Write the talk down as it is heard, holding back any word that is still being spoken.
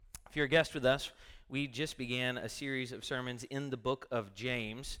If you're a guest with us, we just began a series of sermons in the book of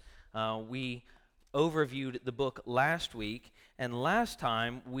James. We overviewed the book last week, and last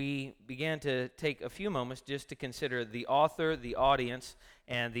time we began to take a few moments just to consider the author, the audience,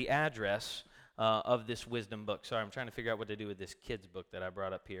 and the address of this wisdom book. Sorry, I'm trying to figure out what to do with this kid's book that I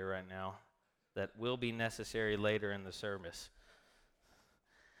brought up here right now that will be necessary later in the service.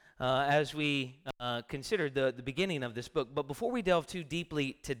 As we consider the beginning of this book. But before we delve too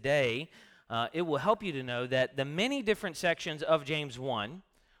deeply today, it will help you to know that the many different sections of James 1,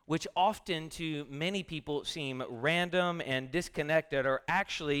 which often to many people seem random and disconnected, are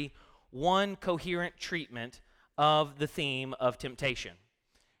actually one coherent treatment of the theme of temptation.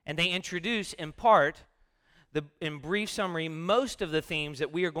 And they introduce, in part, in brief summary, most of the themes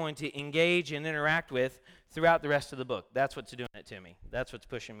that we are going to engage and interact with throughout the rest of the book. That's what's doing it to me. That's what's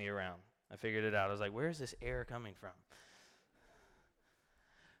pushing me around. I figured it out. I was like, where's this air coming from?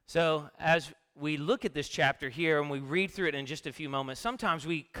 So as we look at this chapter here and we read through it in just a few moments, sometimes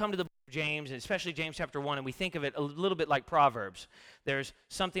we come to the book of James, and especially James chapter 1, and we think of it a little bit like Proverbs. There's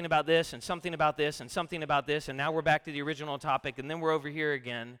something about this and something about this and something about this, and now we're back to the original topic, and then we're over here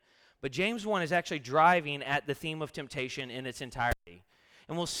again. But James 1 is actually driving at the theme of temptation in its entirety.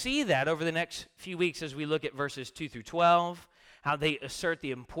 And we'll see that over the next few weeks as we look at verses 2 through 12, how they assert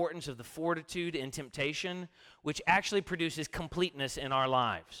the importance of the fortitude in temptation, which actually produces completeness in our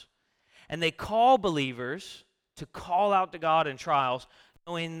lives. And they call believers to call out to God in trials,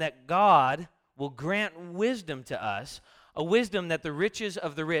 knowing that God will grant wisdom to us, a wisdom that the riches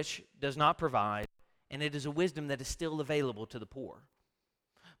of the rich does not provide, and it is a wisdom that is still available to the poor.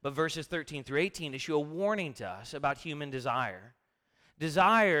 But verses 13 through 18 issue a warning to us about human desire.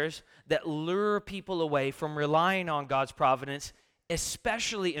 Desires that lure people away from relying on God's providence,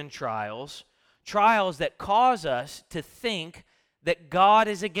 especially in trials that cause us to think that God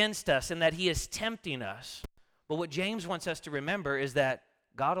is against us and that He is tempting us. But what James wants us to remember is that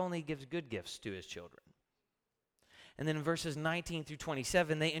God only gives good gifts to His children. And then in verses 19 through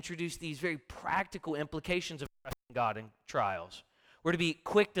 27, they introduce these very practical implications of trusting God in trials. We're to be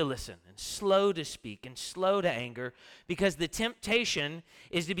quick to listen and slow to speak and slow to anger, because the temptation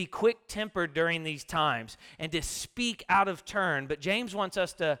is to be quick-tempered during these times and to speak out of turn. But James wants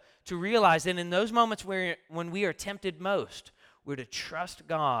us to realize that in those moments when we are tempted most, we're to trust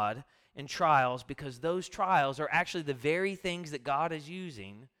God in trials, because those trials are actually the very things that God is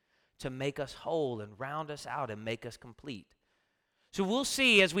using to make us whole and round us out and make us complete. So we'll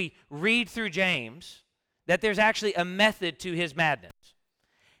see as we read through James that there's actually a method to his madness.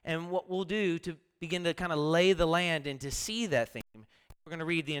 And what we'll do to begin to kind of lay the land and to see that theme, we're going to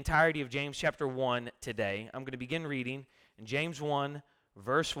read the entirety of James chapter 1 today. I'm going to begin reading in James 1,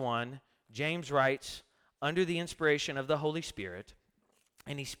 verse 1. James writes, under the inspiration of the Holy Spirit,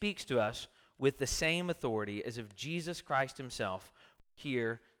 and he speaks to us with the same authority as if Jesus Christ himself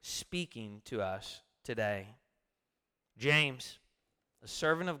here speaking to us today. James, a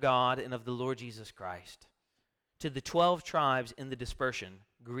servant of God and of the Lord Jesus Christ, to the 12 tribes in the dispersion,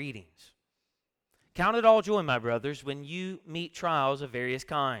 greetings. Count it all joy, my brothers, when you meet trials of various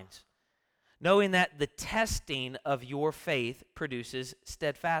kinds, knowing that the testing of your faith produces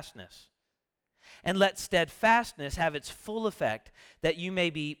steadfastness. And let steadfastness have its full effect, that you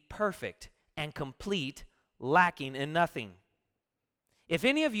may be perfect and complete, lacking in nothing. If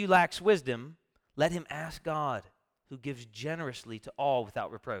any of you lacks wisdom, let him ask God, who gives generously to all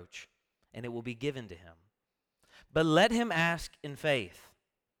without reproach, and it will be given to him. But let him ask in faith,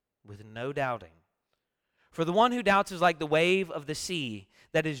 with no doubting. For the one who doubts is like the wave of the sea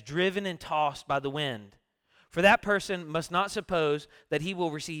that is driven and tossed by the wind. For that person must not suppose that he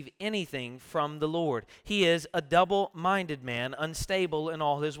will receive anything from the Lord. He is a double-minded man, unstable in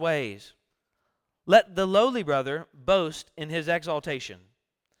all his ways. Let the lowly brother boast in his exaltation,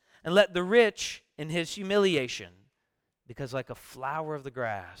 and let the rich in his humiliation, because like a flower of the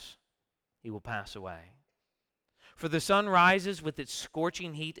grass, he will pass away. For the sun rises with its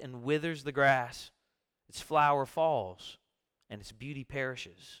scorching heat and withers the grass. Its flower falls, and its beauty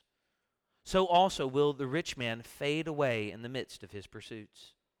perishes. So also will the rich man fade away in the midst of his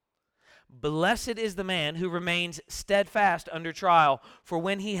pursuits. Blessed is the man who remains steadfast under trial, for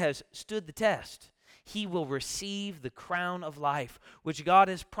when he has stood the test, he will receive the crown of life, which God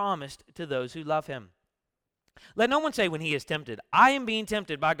has promised to those who love him. Let no one say when he is tempted, I am being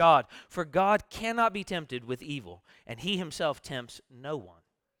tempted by God, for God cannot be tempted with evil, and he himself tempts no one.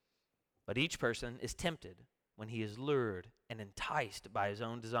 But each person is tempted when he is lured and enticed by his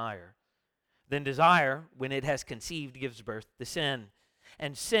own desire. Then desire, when it has conceived, gives birth to sin.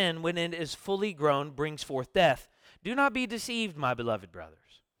 And sin, when it is fully grown, brings forth death. Do not be deceived, my beloved brothers.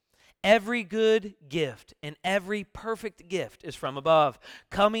 Every good gift and every perfect gift is from above,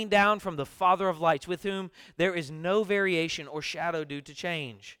 coming down from the Father of lights, with whom there is no variation or shadow due to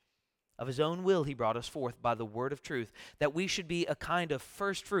change. Of his own will he brought us forth by the word of truth, that we should be a kind of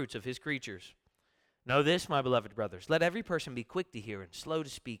first fruits of his creatures. Know this, my beloved brothers, let every person be quick to hear and slow to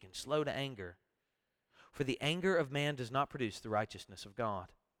speak and slow to anger. For the anger of man does not produce the righteousness of God.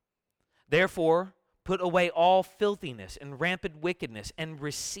 Therefore, put away all filthiness and rampant wickedness, and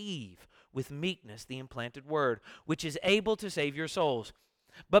receive with meekness the implanted word, which is able to save your souls.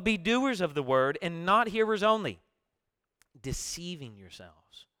 But be doers of the word, and not hearers only, deceiving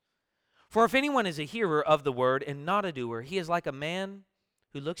yourselves. For if anyone is a hearer of the word and not a doer, he is like a man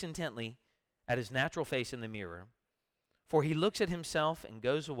who looks intently at his natural face in the mirror. For he looks at himself and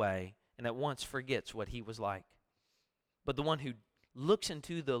goes away, and at once forgets what he was like. But the one who looks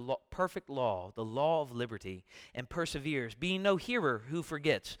into the perfect law, the law of liberty, and perseveres, being no hearer who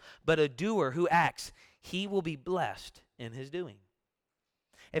forgets, but a doer who acts, he will be blessed in his doing.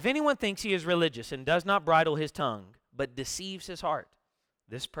 If anyone thinks he is religious and does not bridle his tongue, but deceives his heart,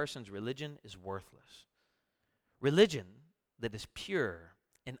 this person's religion is worthless. Religion that is pure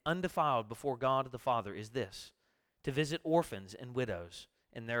and undefiled before God the Father is this: to visit orphans and widows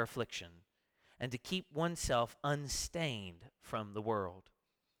in their affliction, and to keep oneself unstained from the world.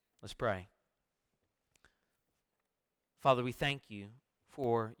 Let's pray. Father, we thank you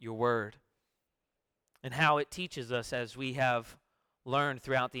for your word and how it teaches us, as we have learned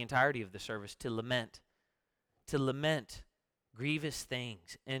throughout the entirety of the service, to lament grievous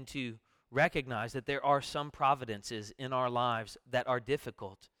things, and to recognize that there are some providences in our lives that are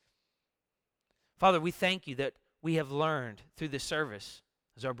difficult. Father, we thank you that we have learned through this service,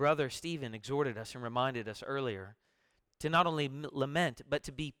 as our brother Stephen exhorted us and reminded us earlier, to not only lament, but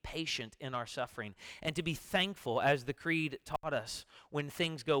to be patient in our suffering, and to be thankful, as the Creed taught us, when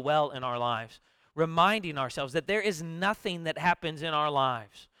things go well in our lives, reminding ourselves that there is nothing that happens in our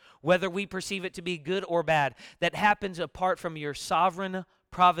lives, whether we perceive it to be good or bad, that happens apart from your sovereign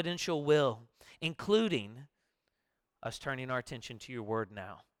providential will, including us turning our attention to your word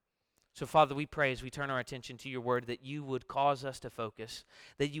now. So, Father, we pray as we turn our attention to your word that you would cause us to focus,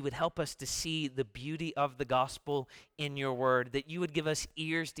 that you would help us to see the beauty of the gospel in your word, that you would give us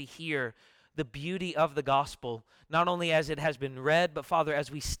ears to hear the beauty of the gospel, not only as it has been read, but, Father, as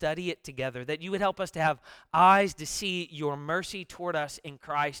we study it together, that you would help us to have eyes to see your mercy toward us in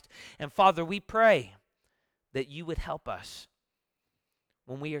Christ. And, Father, we pray that you would help us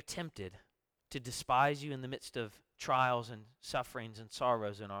when we are tempted to despise you in the midst of trials and sufferings and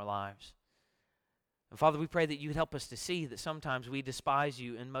sorrows in our lives. And Father, we pray that you would help us to see that sometimes we despise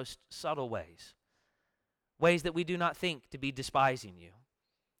you in most subtle ways that we do not think to be despising you.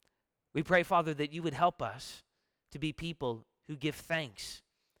 We pray, Father, that you would help us to be people who give thanks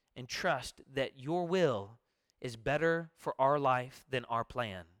and trust that your will is better for our life than our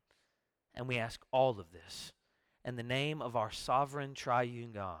plan. And we ask all of this in the name of our sovereign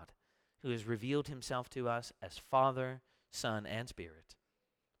triune God, who has revealed himself to us as Father, Son, and Spirit.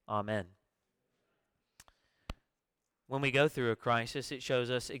 Amen. When we go through a crisis, it shows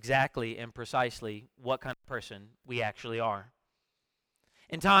us exactly and precisely what kind of person we actually are.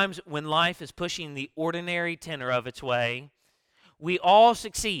 In times when life is pushing the ordinary tenor of its way, we all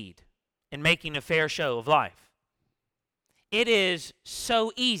succeed in making a fair show of life. It is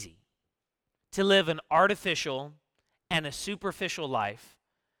so easy to live an artificial and a superficial life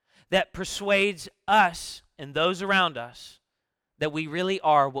that persuades us and those around us that we really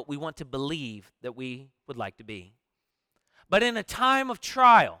are what we want to believe that we would like to be. But in a time of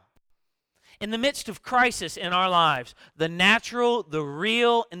trial, in the midst of crisis in our lives, the natural, the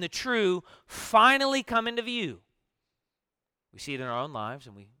real, and the true finally come into view. We see it in our own lives,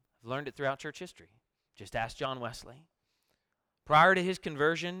 and we've learned it throughout church history. Just ask John Wesley. Prior to his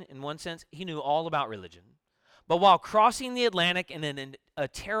conversion, in one sense, he knew all about religion. But while crossing the Atlantic in a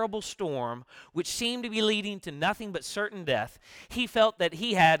terrible storm, which seemed to be leading to nothing but certain death, he felt that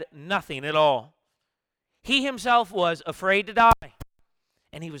he had nothing at all. He himself was afraid to die,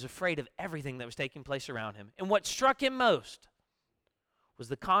 and he was afraid of everything that was taking place around him. And what struck him most was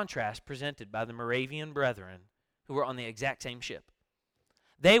the contrast presented by the Moravian brethren who were on the exact same ship.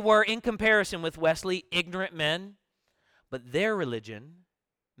 They were, in comparison with Wesley, ignorant men, but their religion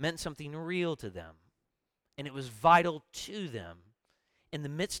meant something real to them. And it was vital to them in the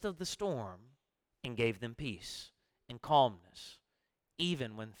midst of the storm and gave them peace and calmness,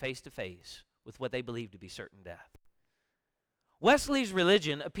 even when face to face with what they believed to be certain death. Wesley's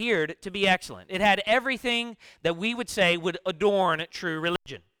religion appeared to be excellent. It had everything that we would say would adorn true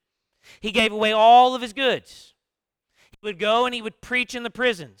religion. He gave away all of his goods. He would go and he would preach in the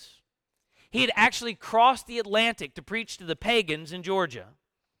prisons. He had actually crossed the Atlantic to preach to the pagans in Georgia.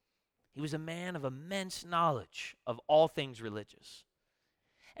 He was a man of immense knowledge of all things religious.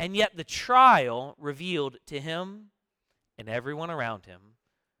 And yet the trial revealed to him and everyone around him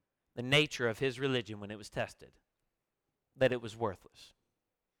the nature of his religion when it was tested, that it was worthless.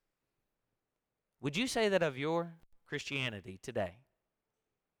 Would you say that of your Christianity today?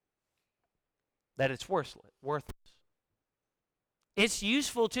 That it's worthless? It's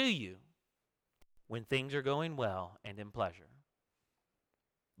useful to you when things are going well and in pleasure.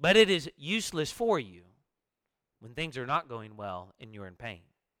 But it is useless for you when things are not going well and you're in pain.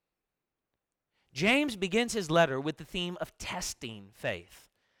 James begins his letter with the theme of testing faith,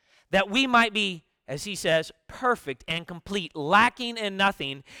 that we might be, as he says, perfect and complete, lacking in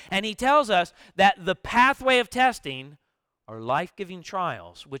nothing. And he tells us that the pathway of testing are life-giving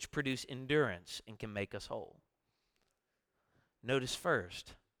trials which produce endurance and can make us whole. Notice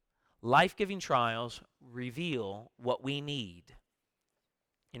first, life-giving trials reveal what we need: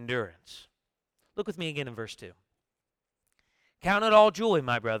 endurance. Look with me again in verse 2. Count it all joy,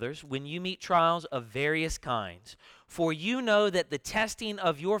 my brothers, when you meet trials of various kinds, for you know that the testing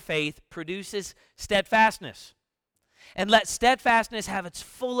of your faith produces steadfastness. And let steadfastness have its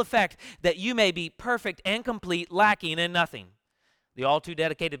full effect, that you may be perfect and complete, lacking in nothing. The all too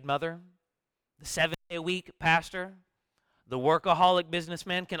dedicated mother, the 7-day-a-week pastor, the workaholic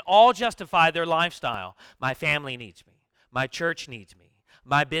businessman can all justify their lifestyle. My family needs me. My church needs me.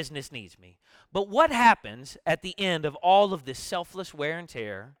 My business needs me. But what happens at the end of all of this selfless wear and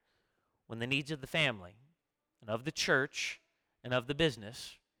tear when the needs of the family and of the church and of the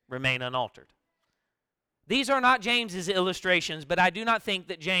business remain unaltered? These are not James's illustrations, but I do not think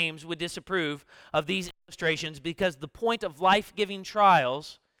that James would disapprove of these illustrations, because the point of life-giving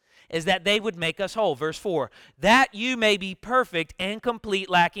trials is that they would make us whole. Verse 4, that you may be perfect and complete,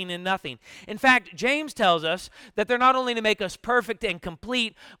 lacking in nothing. In fact, James tells us that they're not only to make us perfect and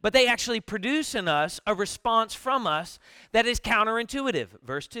complete, but they actually produce in us a response from us that is counterintuitive.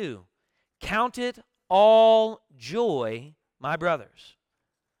 Verse 2, count it all joy, my brothers.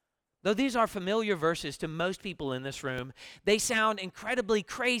 Though these are familiar verses to most people in this room, they sound incredibly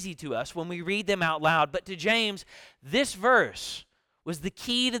crazy to us when we read them out loud. But to James, this verse was the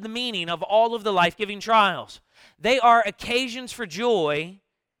key to the meaning of all of the life-giving trials. They are occasions for joy,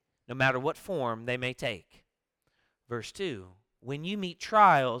 no matter what form they may take. Verse 2, when you meet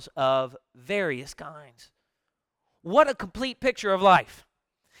trials of various kinds. What a complete picture of life.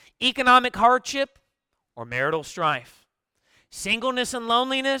 Economic hardship or marital strife. Singleness and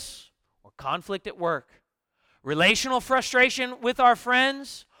loneliness or conflict at work. Relational frustration with our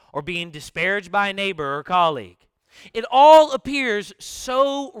friends or being disparaged by a neighbor or colleague. It all appears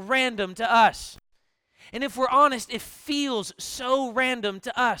so random to us. And if we're honest, it feels so random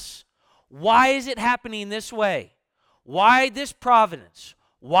to us. Why is it happening this way? Why this providence?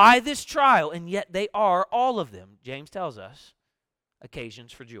 Why this trial? And yet they are, all of them, James tells us,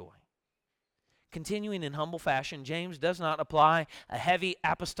 occasions for joy. Continuing in humble fashion, James does not apply a heavy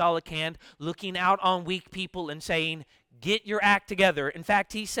apostolic hand looking out on weak people and saying, get your act together. In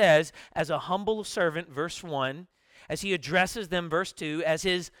fact, he says, as a humble servant, verse 1, as he addresses them, verse 2, as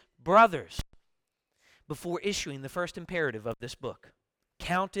his brothers, before issuing the first imperative of this book.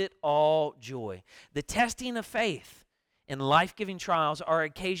 Count it all joy. The testing of faith in life-giving trials are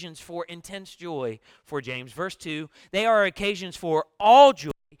occasions for intense joy for James. Verse 2, they are occasions for all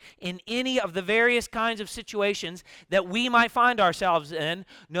joy in any of the various kinds of situations that we might find ourselves in,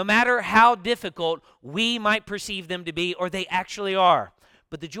 no matter how difficult we might perceive them to be, or they actually are.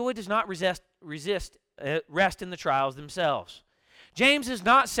 But the joy does not rest in the trials themselves. James is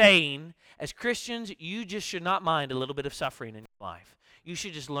not saying, as Christians, you just should not mind a little bit of suffering in your life. You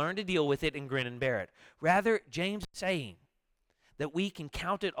should just learn to deal with it and grin and bear it. Rather, James is saying that we can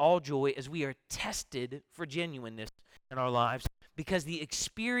count it all joy as we are tested for genuineness in our lives, because the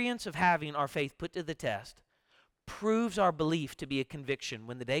experience of having our faith put to the test proves our belief to be a conviction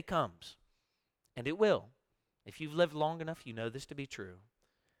when the day comes, and it will. If you've lived long enough, you know this to be true.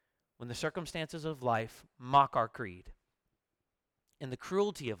 When the circumstances of life mock our creed, and the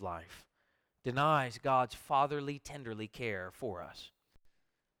cruelty of life denies God's fatherly, tenderly care for us.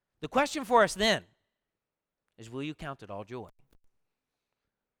 The question for us then is, will you count it all joy?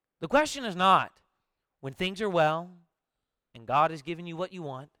 The question is not, when things are well and God has given you what you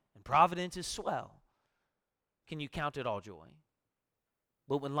want and providence is swell, can you count it all joy?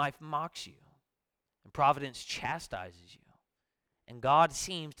 But when life mocks you and providence chastises you and God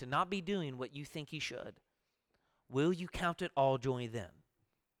seems to not be doing what you think he should, will you count it all joy then?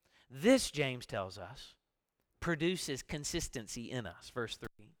 This, James tells us, produces consistency in us. Verse 3.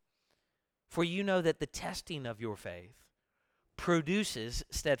 For you know that the testing of your faith produces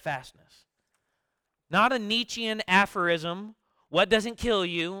steadfastness. Not a Nietzschean aphorism, what doesn't kill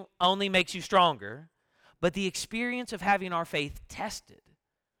you only makes you stronger, but the experience of having our faith tested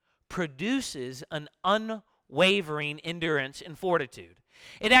produces an unwavering endurance and fortitude.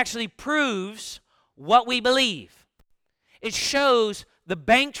 It actually proves what we believe. It shows the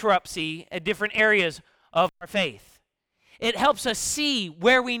bankruptcy at different areas of our faith. It helps us see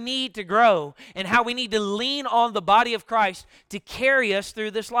where we need to grow and how we need to lean on the body of Christ to carry us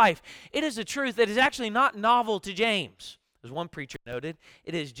through this life. It is a truth that is actually not novel to James. As one preacher noted,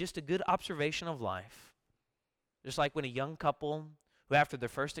 it is just a good observation of life. Just like when a young couple who after their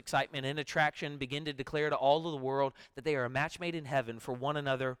first excitement and attraction begin to declare to all of the world that they are a match made in heaven for one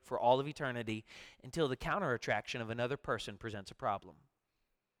another for all of eternity until the counter attraction of another person presents a problem.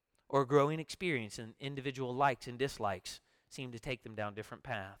 Or a growing experience in individual likes and dislikes seem to take them down different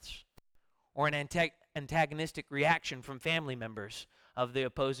paths. Or an antagonistic reaction from family members of the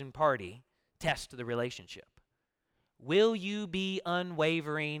opposing party tests the relationship. Will you be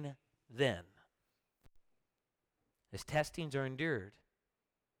unwavering then? As testings are endured,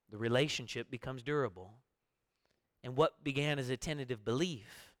 the relationship becomes durable. And what began as a tentative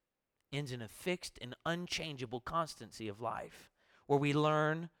belief ends in a fixed and unchangeable constancy of life, where we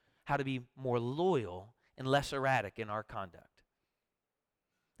learn how to be more loyal and less erratic in our conduct.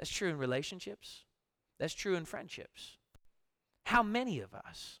 That's true in relationships. That's true in friendships. How many of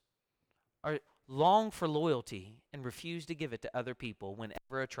us long for loyalty and refuse to give it to other people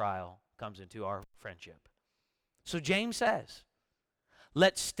whenever a trial comes into our friendship? So James says,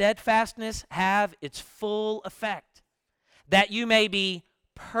 let steadfastness have its full effect, that you may be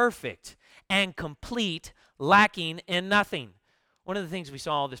perfect and complete, lacking in nothing. One of the things we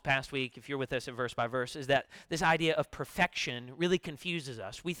saw this past week, if you're with us at verse by verse, is that this idea of perfection really confuses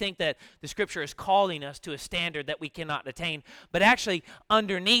us. We think that the Scripture is calling us to a standard that we cannot attain, but actually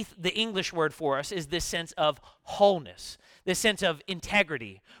underneath the English word for us is this sense of wholeness, this sense of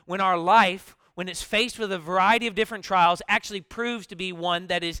integrity. When our life, when it's faced with a variety of different trials, actually proves to be one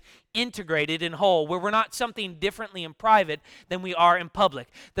that is integrated and whole, where we're not something differently in private than we are in public.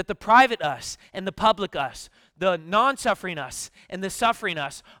 That the private us and the public us, the non-suffering us and the suffering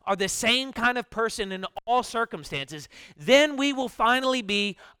us are the same kind of person in all circumstances. Then we will finally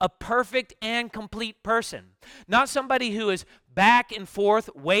be a perfect and complete person. Not somebody who is back and forth,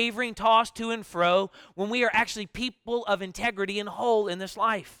 wavering, tossed to and fro, when we are actually people of integrity and whole in this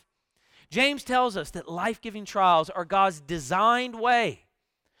life. James tells us that life-giving trials are God's designed way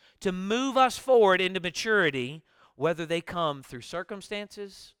to move us forward into maturity, whether they come through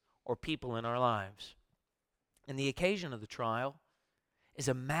circumstances or people in our lives. And the occasion of the trial is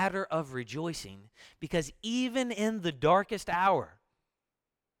a matter of rejoicing, because even in the darkest hour,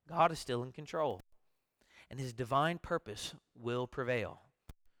 God is still in control, and his divine purpose will prevail.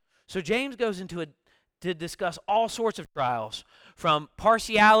 So James goes into to discuss all sorts of trials, from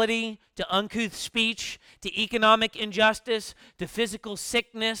partiality to uncouth speech to economic injustice to physical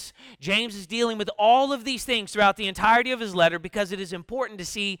sickness. James is dealing with all of these things throughout the entirety of his letter, because it is important to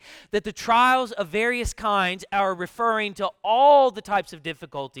see that the trials of various kinds are referring to all the types of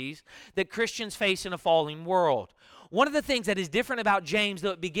difficulties that Christians face in a falling world. One of the things that is different about James,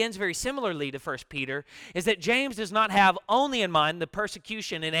 though it begins very similarly to 1 Peter, is that James does not have only in mind the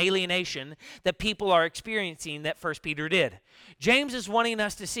persecution and alienation that people are experiencing that 1 Peter did. James is wanting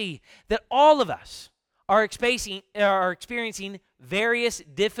us to see that all of us are experiencing various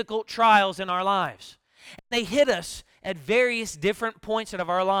difficult trials in our lives. They hit us at various different points of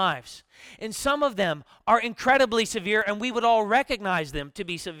our lives. And some of them are incredibly severe, and we would all recognize them to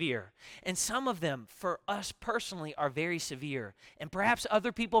be severe. And some of them, for us personally, are very severe. And perhaps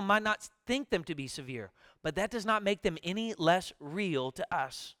other people might not think them to be severe, but that does not make them any less real to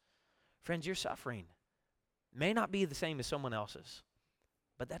us. Friends, your suffering may not be the same as someone else's,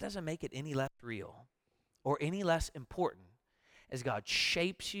 but that doesn't make it any less real or any less important, as God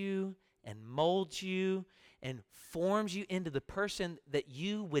shapes you and molds you and forms you into the person that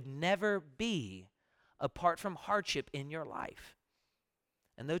you would never be apart from hardship in your life.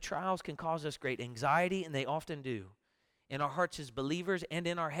 And though trials can cause us great anxiety, and they often do, in our hearts as believers and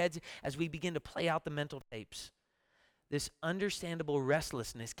in our heads as we begin to play out the mental tapes, this understandable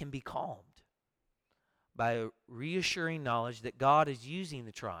restlessness can be calmed by a reassuring knowledge that God is using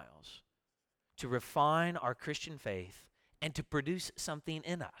the trials to refine our Christian faith and to produce something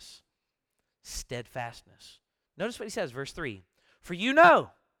in us: steadfastness. Notice what he says, verse 3. For you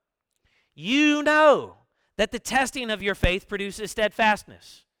know that the testing of your faith produces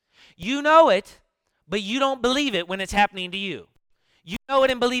steadfastness. You know it, but you don't believe it when it's happening to you. You know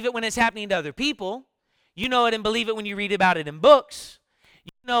it and believe it when it's happening to other people. You know it and believe it when you read about it in books.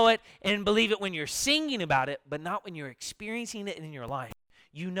 You know it and believe it when you're singing about it, but not when you're experiencing it in your life.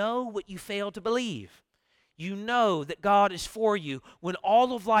 You know what you fail to believe. You know that God is for you when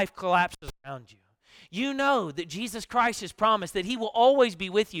all of life collapses around you. You know that Jesus Christ has promised that he will always be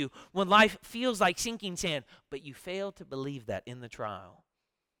with you when life feels like sinking sand, but you fail to believe that in the trial.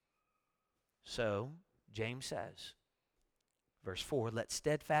 So, James says, verse 4, let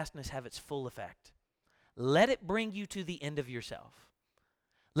steadfastness have its full effect. Let it bring you to the end of yourself.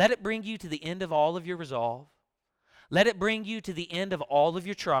 Let it bring you to the end of all of your resolve. Let it bring you to the end of all of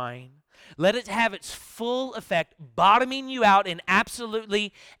your trying. Let it have its full effect, bottoming you out in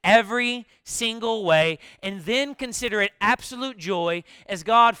absolutely every single way, and then consider it absolute joy as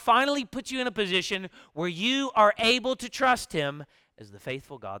God finally puts you in a position where you are able to trust him as the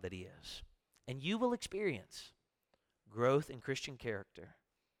faithful God that he is. And you will experience growth in Christian character,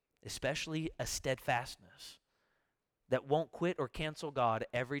 especially a steadfastness that won't quit or cancel God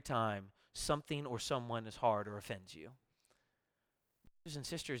every time something or someone is hard or offends you. Brothers and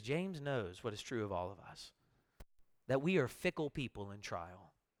sisters, James knows what is true of all of us, that we are fickle people in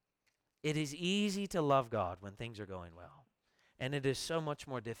trial. It is easy to love God when things are going well, and it is so much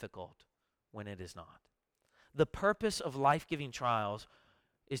more difficult when it is not. The purpose of life-giving trials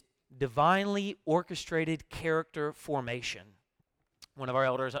is divinely orchestrated character formation. One of our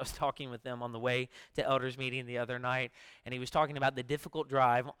elders, I was talking with them on the way to elders meeting the other night, and he was talking about the difficult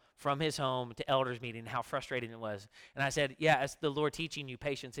drive from his home to elders meeting, how frustrating it was. And I said, yeah, it's the Lord teaching you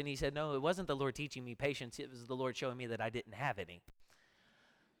patience. And he said, no, it wasn't the Lord teaching me patience. It was the Lord showing me that I didn't have any.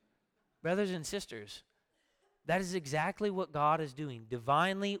 Brothers and sisters, that is exactly what God is doing,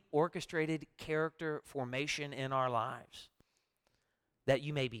 divinely orchestrated character formation in our lives, that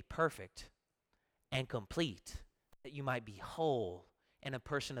you may be perfect and complete, that you might be whole and a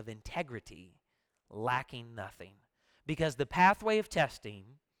person of integrity, lacking nothing. Because the pathway of testing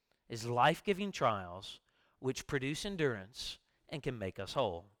is life-giving trials which produce endurance and can make us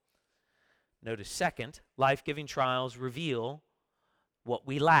whole. Notice, second, life-giving trials reveal what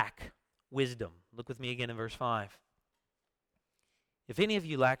we lack, wisdom. Look with me again in verse 5. If any of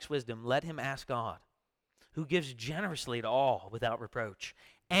you lacks wisdom, let him ask God, who gives generously to all without reproach,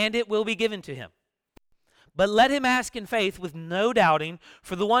 and it will be given to him. But let him ask in faith with no doubting,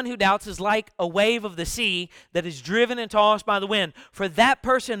 for the one who doubts is like a wave of the sea that is driven and tossed by the wind. For that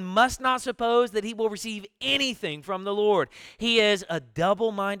person must not suppose that he will receive anything from the Lord. He is a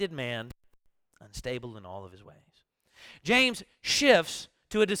double-minded man, unstable in all of his ways. James shifts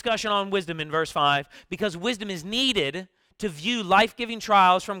to a discussion on wisdom in verse 5 because wisdom is needed to view life-giving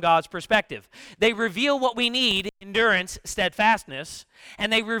trials from God's perspective. They reveal what we need, endurance, steadfastness,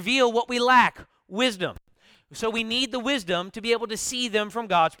 and they reveal what we lack, wisdom. So we need the wisdom to be able to see them from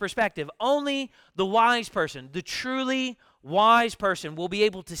God's perspective. Only the wise person, the truly wise person, will be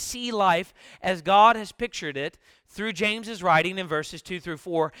able to see life as God has pictured it through James's writing in verses 2 through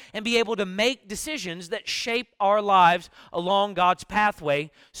 4 and be able to make decisions that shape our lives along God's pathway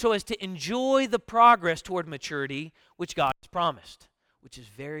so as to enjoy the progress toward maturity which God has promised, which is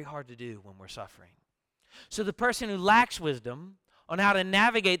very hard to do when we're suffering. So the person who lacks wisdom on how to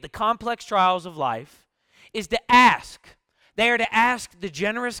navigate the complex trials of life is to ask. They are to ask the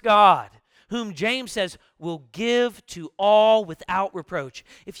generous God, whom James says will give to all without reproach.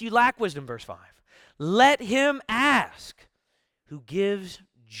 If you lack wisdom, verse 5, let him ask, who gives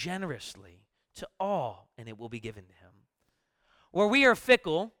generously to all, and it will be given to him. Where we are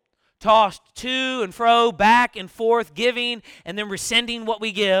fickle, tossed to and fro, back and forth, giving and then rescinding what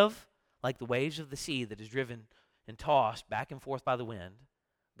we give, like the waves of the sea that is driven and tossed back and forth by the wind,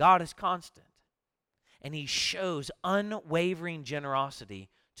 God is constant. And he shows unwavering generosity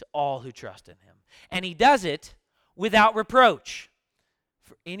to all who trust in him. And he does it without reproach.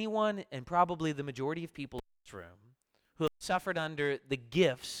 For anyone, and probably the majority of people in this room, who have suffered under the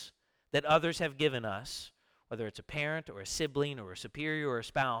gifts that others have given us, whether it's a parent or a sibling or a superior or a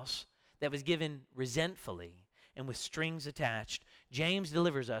spouse, that was given resentfully and with strings attached, James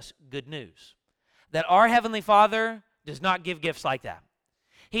delivers us good news. That our Heavenly Father does not give gifts like that.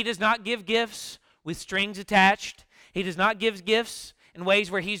 He does not give gifts with strings attached. He does not give gifts in ways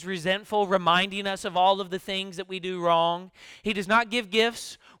where he's resentful, reminding us of all of the things that we do wrong. He does not give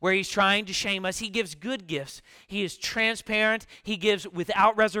gifts where he's trying to shame us. He gives good gifts. He is transparent. He gives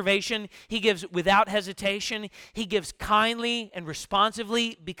without reservation. He gives without hesitation. He gives kindly and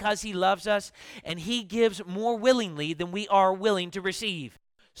responsively because he loves us. And he gives more willingly than we are willing to receive.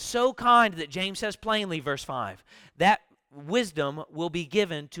 So kind that James says plainly, verse 5, that wisdom will be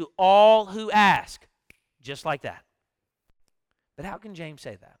given to all who ask, just like that. But how can James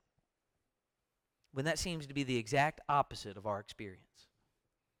say that when that seems to be the exact opposite of our experience?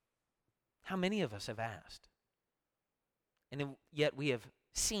 How many of us have asked, and yet we have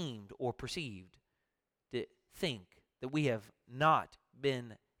seemed or perceived to think that we have not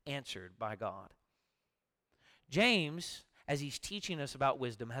been answered by God? James, as he's teaching us about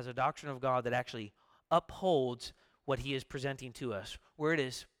wisdom, has a doctrine of God that actually upholds what he is presenting to us, where it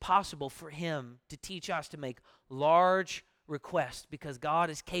is possible for him to teach us to make large requests because God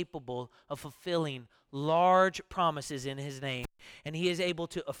is capable of fulfilling large promises in his name, and he is able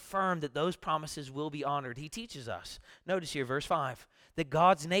to affirm that those promises will be honored. He teaches us, notice here, verse 5, that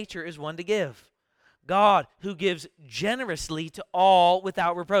God's nature is one to give. God, who gives generously to all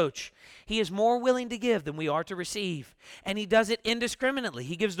without reproach. He is more willing to give than we are to receive, and he does it indiscriminately.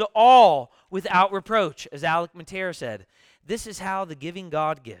 He gives to all without reproach, as Alec Montero said. This is how the giving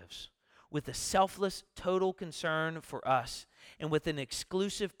God gives, with a selfless, total concern for us, and with an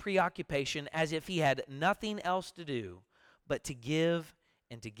exclusive preoccupation as if he had nothing else to do but to give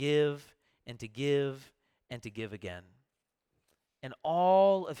and to give and to give and to give again. And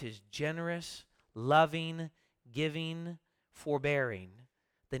all of his generous, loving, giving, forbearing,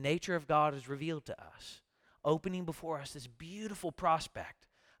 the nature of God is revealed to us, opening before us this beautiful prospect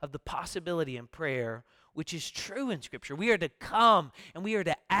of the possibility in prayer, which is true in Scripture. We are to come and we are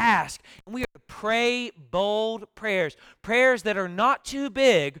to ask and we are to pray bold prayers, prayers that are not too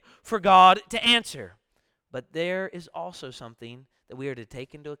big for God to answer. But there is also something that we are to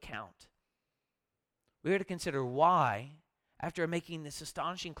take into account. We are to consider why, after making this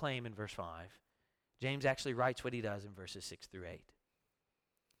astonishing claim in verse 5, James actually writes what he does in verses 6 through 8.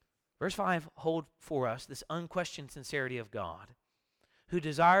 Verse 5 hold for us this unquestioned sincerity of God, who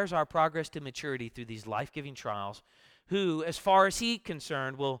desires our progress to maturity through these life-giving trials, who, as far as he's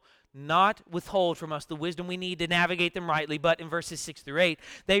concerned, will not withhold from us the wisdom we need to navigate them rightly. But in verses 6 through 8,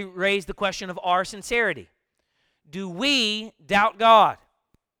 they raise the question of our sincerity. Do we doubt God?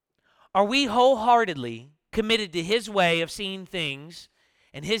 Are we wholeheartedly committed to his way of seeing things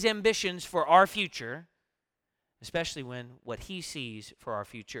and his ambitions for our future, especially when what he sees for our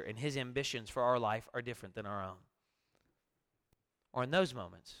future and his ambitions for our life are different than our own? Or in those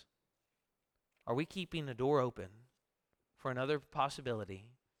moments, are we keeping the door open for another possibility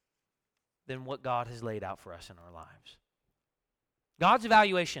than what God has laid out for us in our lives? God's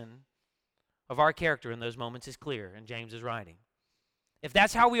evaluation of our character in those moments is clear in James's writing. If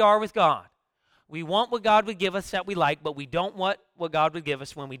that's how we are with God, we want what God would give us that we like, but we don't want what God would give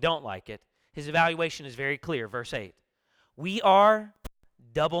us when we don't like it. His evaluation is very clear. Verse 8. We are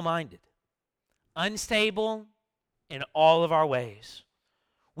double-minded, unstable in all of our ways.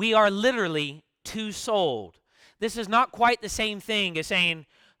 We are literally two-souled. This is not quite the same thing as saying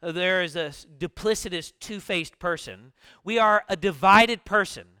there is a duplicitous, two-faced person. We are a divided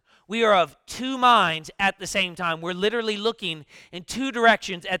person. We are of two minds at the same time. We're literally looking in two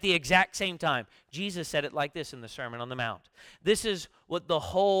directions at the exact same time. Jesus said it like this in the Sermon on the Mount. This is what the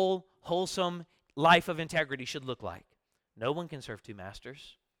whole wholesome life of integrity should look like. No one can serve two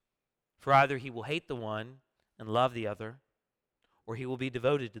masters, for either he will hate the one and love the other, or he will be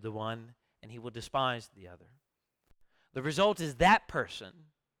devoted to the one and he will despise the other. The result is that person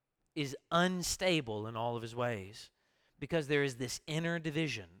is unstable in all of his ways because there is this inner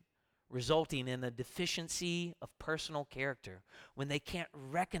division resulting in a deficiency of personal character when they can't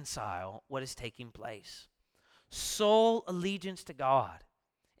reconcile what is taking place. Sole allegiance to God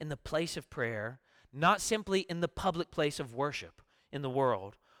in the place of prayer, not simply in the public place of worship in the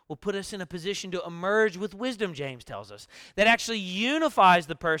world, will put us in a position to emerge with wisdom, James tells us, that actually unifies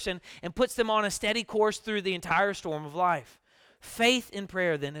the person and puts them on a steady course through the entire storm of life. Faith in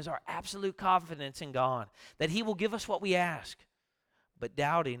prayer, then, is our absolute confidence in God, that he will give us what we ask. But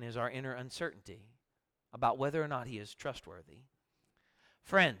doubting is our inner uncertainty about whether or not he is trustworthy.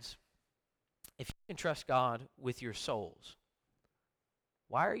 Friends, if you can trust God with your souls,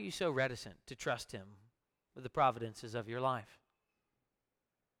 why are you so reticent to trust him with the providences of your life?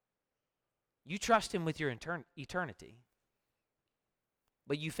 You trust him with your eternity,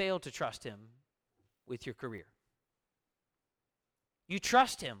 but you fail to trust him with your career. You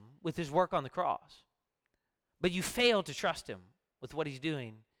trust him with his work on the cross, but you fail to trust him with what he's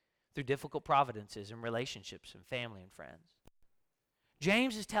doing through difficult providences and relationships and family and friends.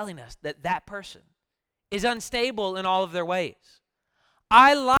 James is telling us that that person is unstable in all of their ways.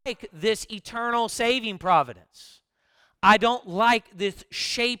 I like this eternal saving providence. I don't like this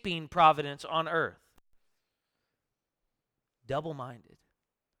shaping providence on earth. Double-minded,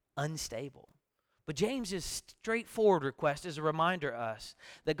 unstable. But James's straightforward request is a reminder to us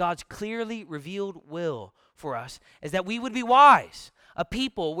that God's clearly revealed will for us is that we would be wise, a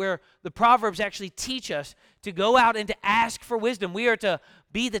people where the Proverbs actually teach us to go out and to ask for wisdom. We are to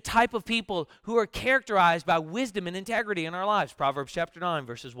be the type of people who are characterized by wisdom and integrity in our lives. Proverbs chapter 9,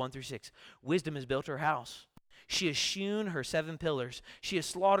 verses 1 through 6. Wisdom has built her house. She has hewn her 7 pillars. She has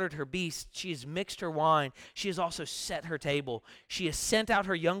slaughtered her beasts. She has mixed her wine. She has also set her table. She has sent out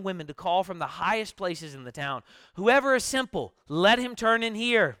her young women to call from the highest places in the town. Whoever is simple, let him turn in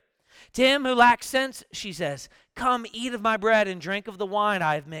here. To him who lacks sense, she says, come eat of my bread and drink of the wine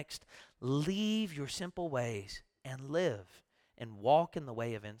I have mixed. Leave your simple ways and live and walk in the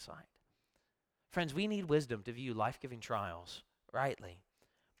way of insight. Friends, we need wisdom to view life-giving trials rightly.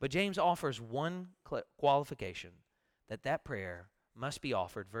 But James offers one qualification, that prayer must be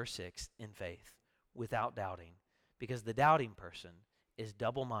offered, verse 6, in faith, without doubting, because the doubting person is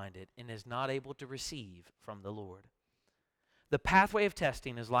double-minded and is not able to receive from the Lord. The pathway of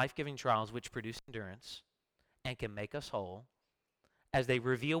testing is life-giving trials which produce endurance and can make us whole as they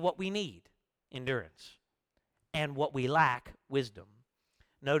reveal what we need, endurance, and what we lack, wisdom.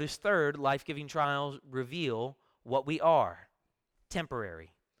 Notice third, life-giving trials reveal what we are,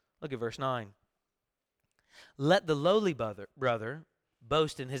 temporary. Look at verse 9. Let the lowly brother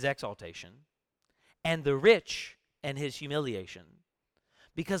boast in his exaltation, and the rich in his humiliation,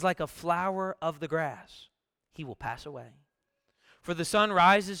 because like a flower of the grass, he will pass away. For the sun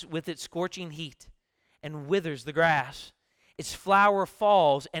rises with its scorching heat and withers the grass. Its flower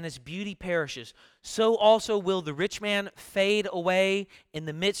falls and its beauty perishes. So also will the rich man fade away in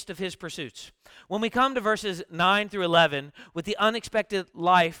the midst of his pursuits. When we come to verses 9 through 11, with the unexpected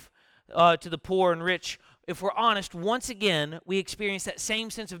life to the poor and rich, if we're honest, once again, we experience that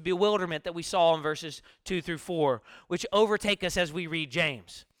same sense of bewilderment that we saw in verses 2 through 4, which overtake us as we read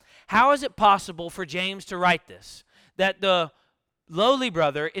James. How is it possible for James to write this? That the lowly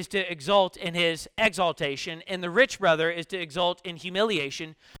brother is to exult in his exaltation, and the rich brother is to exult in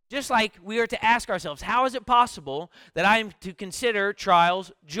humiliation, just like we are to ask ourselves, how is it possible that I am to consider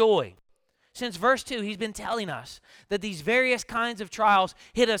trials joy? Since verse 2, he's been telling us that these various kinds of trials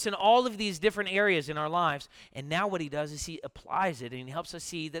hit us in all of these different areas in our lives. And now what he does is he applies it, and he helps us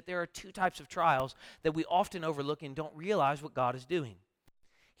see that there are two types of trials that we often overlook and don't realize what God is doing.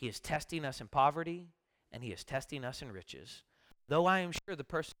 He is testing us in poverty, and he is testing us in riches. Though I am sure the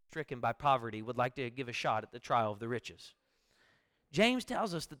person stricken by poverty would like to give a shot at the trial of the riches. James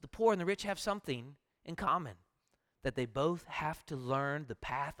tells us that the poor and the rich have something in common, that they both have to learn the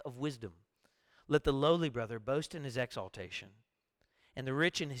path of wisdom. Let the lowly brother boast in his exaltation, and the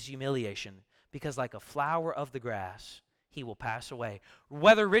rich in his humiliation, because like a flower of the grass, he will pass away.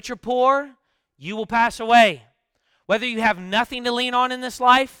 Whether rich or poor, you will pass away. Whether you have nothing to lean on in this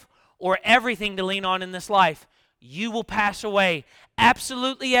life or everything to lean on in this life, you will pass away.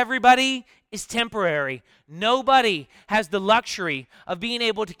 Absolutely everybody is temporary. Nobody has the luxury of being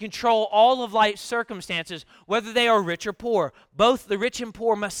able to control all of life's circumstances, whether they are rich or poor. Both the rich and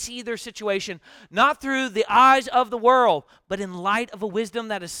poor must see their situation not through the eyes of the world, but in light of a wisdom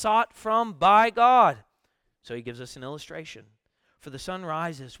that is sought from by God. So he gives us an illustration. For the sun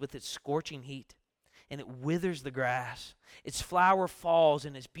rises with its scorching heat, and it withers the grass. Its flower falls,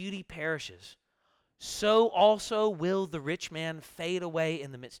 and its beauty perishes. So also will the rich man fade away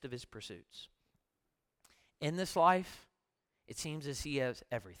in the midst of his pursuits. In this life, it seems as he has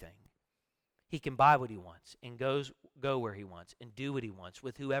everything. He can buy what he wants and go where he wants and do what he wants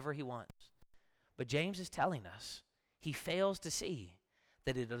with whoever he wants. But James is telling us he fails to see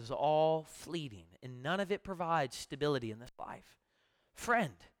that it is all fleeting and none of it provides stability in this life.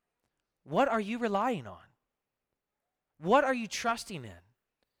 Friend, what are you relying on? What are you trusting in?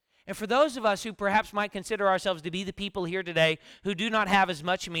 And for those of us who perhaps might consider ourselves to be the people here today who do not have as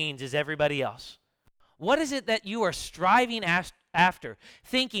much means as everybody else, what is it that you are striving after,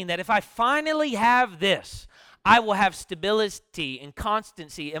 thinking that if I finally have this, I will have stability and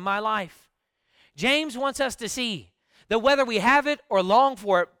constancy in my life? James wants us to see that whether we have it or long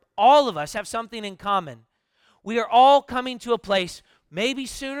for it, all of us have something in common. We are all coming to a place, maybe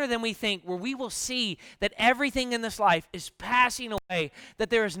sooner than we think, where we will see that everything in this life is passing away, that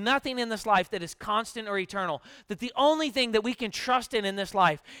there is nothing in this life that is constant or eternal, that the only thing that we can trust in this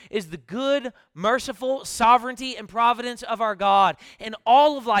life is the good, merciful sovereignty and providence of our God in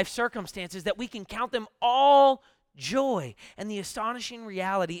all of life's circumstances, that we can count them all joy. And the astonishing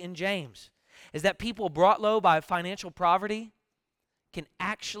reality in James is that people brought low by financial poverty can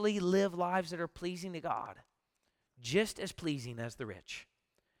actually live lives that are pleasing to God, just as pleasing as the rich.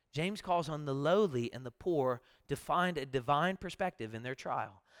 James calls on the lowly and the poor to find a divine perspective in their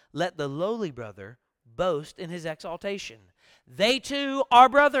trial. Let the lowly brother boast in his exaltation. They too are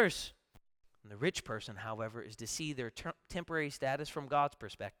brothers. And the rich person, however, is to see their temporary status from God's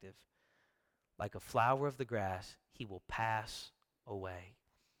perspective. Like a flower of the grass, he will pass away.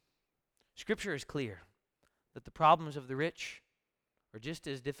 Scripture is clear that the problems of the rich are just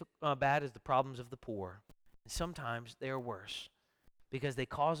as bad as the problems of the poor. And sometimes they are worse because they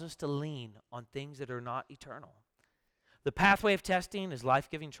cause us to lean on things that are not eternal. The pathway of testing is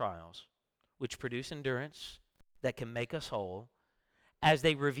life-giving trials, which produce endurance that can make us whole as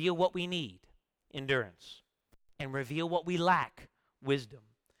they reveal what we need, endurance, and reveal what we lack, wisdom,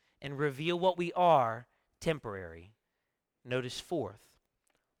 and reveal what we are, temporary. Notice fourth,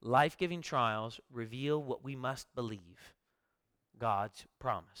 life-giving trials reveal what we must believe, God's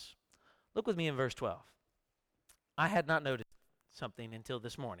promise. Look with me in verse 12. I had not noticed something until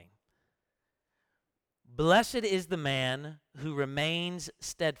this morning. Blessed is the man who remains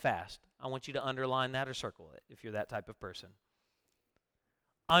steadfast. I want you to underline that or circle it if you're that type of person.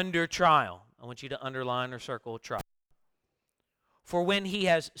 Under trial. I want you to underline or circle trial. For when he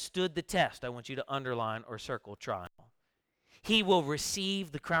has stood the test, I want you to underline or circle trial. He will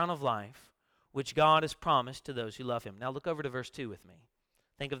receive the crown of life, which God has promised to those who love him. Now look over to verse 2 with me.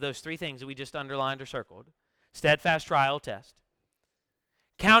 Think of those three things that we just underlined or circled. Steadfast, trial, test.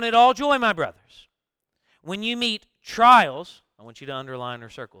 Count it all joy, my brothers. When you meet trials, I want you to underline or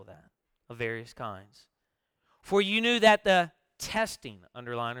circle that, of various kinds. For you knew that the testing,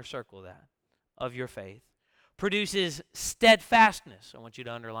 underline or circle that, of your faith, produces steadfastness. I want you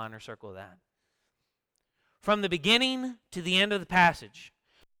to underline or circle that. From the beginning to the end of the passage,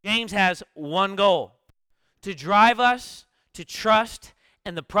 James has one goal: to drive us to trust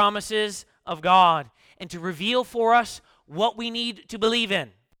in the promises of God and to reveal for us what we need to believe in.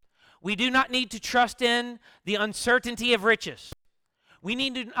 We do not need to trust in the uncertainty of riches. We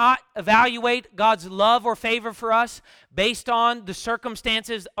need to not evaluate God's love or favor for us based on the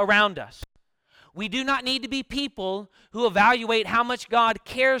circumstances around us. We do not need to be people who evaluate how much God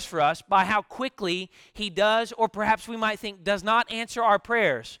cares for us by how quickly he does, or perhaps we might think does not answer our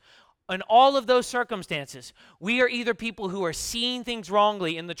prayers. In all of those circumstances, we are either people who are seeing things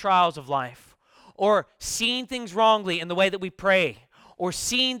wrongly in the trials of life, or seeing things wrongly in the way that we pray, or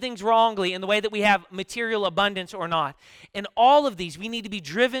seeing things wrongly in the way that we have material abundance or not. In all of these, we need to be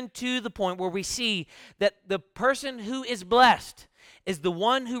driven to the point where we see that the person who is blessed is the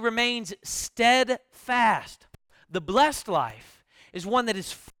one who remains steadfast. The blessed life is one that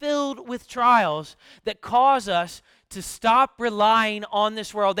is filled with trials that cause us to stop relying on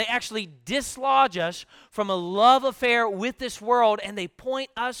this world. They actually dislodge us from a love affair with this world, and they point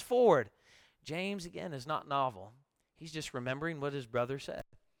us forward. James, again, is not novel. He's just remembering what his brother said.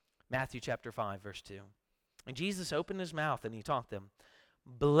 Matthew chapter 5, verse 2. And Jesus opened his mouth and he taught them,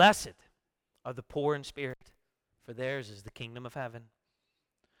 "Blessed are the poor in spirit, for theirs is the kingdom of heaven.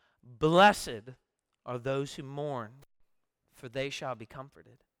 Blessed are those who mourn, for they shall be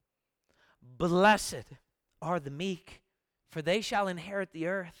comforted. Blessed are the meek, for they shall inherit the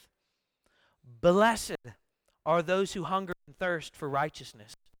earth. Blessed are those who hunger and thirst for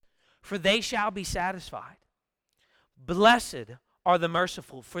righteousness, for they shall be satisfied. Blessed are the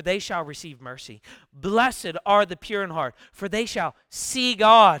merciful, for they shall receive mercy. Blessed are the pure in heart, for they shall see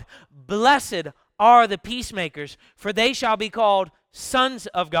God. Blessed are the peacemakers, for they shall be called sons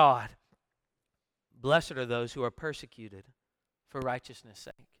of God. Blessed are those who are persecuted for righteousness'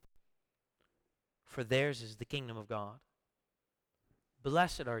 sake, for theirs is the kingdom of God.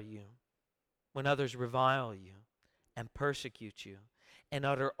 Blessed are you when others revile you and persecute you and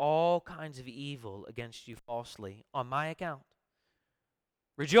utter all kinds of evil against you falsely on my account.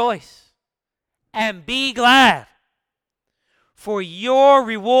 Rejoice and be glad, for your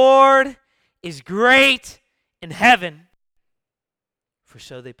reward is great in heaven, for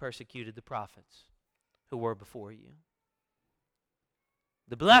so they persecuted the prophets who were before you."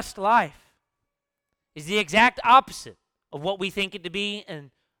 The blessed life is the exact opposite of what we think it to be,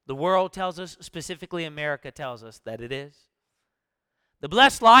 and the world tells us, specifically America tells us that it is. The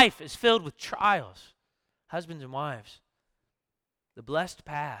blessed life is filled with trials. Husbands and wives, the blessed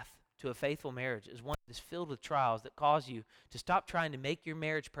path to a faithful marriage is one that is filled with trials that cause you to stop trying to make your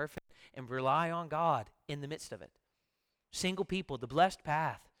marriage perfect and rely on God in the midst of it. Single people, the blessed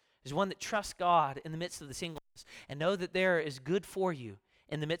path is one that trusts God in the midst of the singleness and know that there is good for you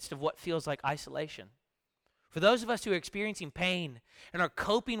in the midst of what feels like isolation. For those of us who are experiencing pain and are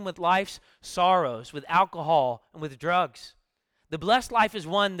coping with life's sorrows with alcohol and with drugs, the blessed life is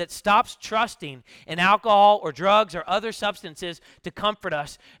one that stops trusting in alcohol or drugs or other substances to comfort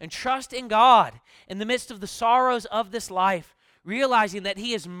us and trust in God in the midst of the sorrows of this life, realizing that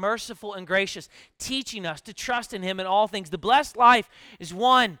he is merciful and gracious, teaching us to trust in him in all things. The blessed life is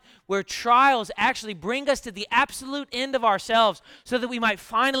one where trials actually bring us to the absolute end of ourselves so that we might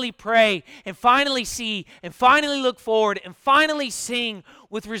finally pray and finally see and finally look forward and finally sing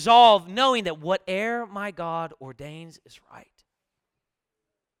with resolve, knowing that whate'er my God ordains is right.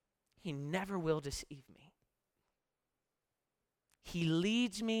 He never will deceive me. He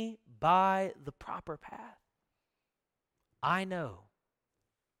leads me by the proper path. I know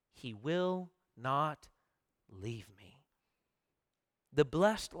he will not leave me. The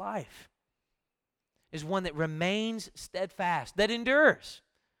blessed life is one that remains steadfast, that endures.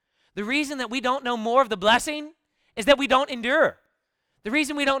 The reason that we don't know more of the blessing is that we don't endure. The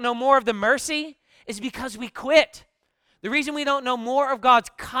reason we don't know more of the mercy is because we quit. The reason we don't know more of God's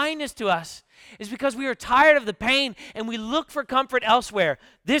kindness to us is because we are tired of the pain and we look for comfort elsewhere.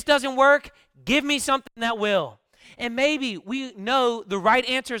 This doesn't work. Give me something that will. And maybe we know the right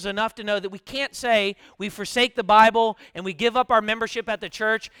answer is enough to know that we can't say we forsake the Bible and we give up our membership at the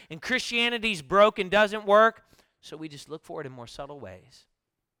church and Christianity's broke and doesn't work. So we just look for it in more subtle ways.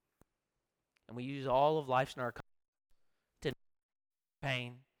 And we use all of life's narcotics to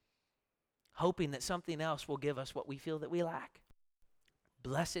pain, hoping that something else will give us what we feel that we lack.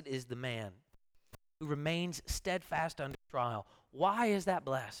 Blessed is the man who remains steadfast under trial. Why is that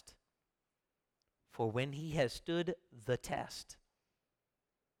blessed? For when he has stood the test,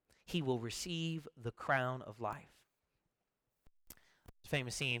 he will receive the crown of life. There's a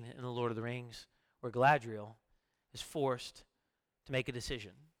famous scene in The Lord of the Rings where Galadriel is forced to make a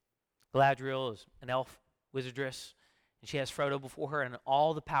decision. Galadriel is an elf wizardess, and she has Frodo before her, and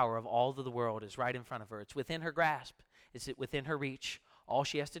all the power of all of the world is right in front of her. It's within her grasp. It's within her reach. All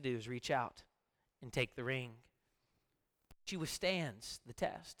she has to do is reach out and take the ring. She withstands the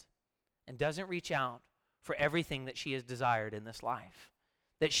test and doesn't reach out for everything that she has desired in this life,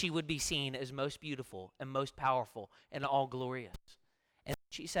 that she would be seen as most beautiful and most powerful and all glorious. And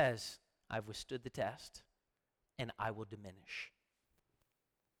she says, I've withstood the test, and I will diminish.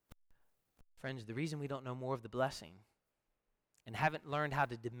 Friends, the reason we don't know more of the blessing and haven't learned how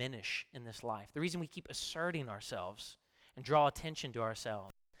to diminish in this life, the reason we keep asserting ourselves and draw attention to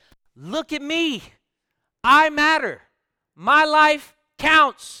ourselves, look at me, I matter, my life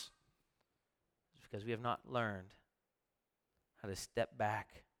counts, because we have not learned how to step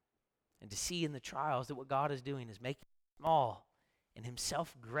back and to see in the trials that what God is doing is making us small and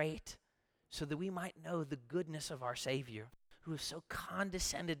himself great, so that we might know the goodness of our Savior, who has so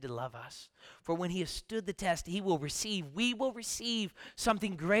condescended to love us. For when he has stood the test, we will receive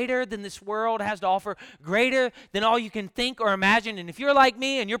something greater than this world has to offer, greater than all you can think or imagine. And if you're like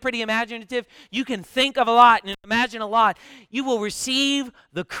me and you're pretty imaginative, you can think of a lot and imagine a lot. You will receive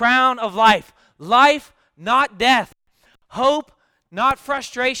the crown of life. Life, not death. Hope, not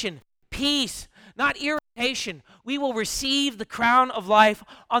frustration. Peace, not irritation. We will receive the crown of life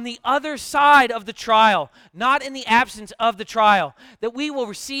on the other side of the trial, not in the absence of the trial. That we will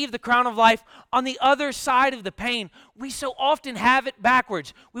receive the crown of life on the other side of the pain. We so often have it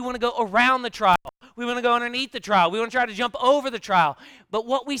backwards. We want to go around the trial. We want to go underneath the trial. We want to try to jump over the trial. But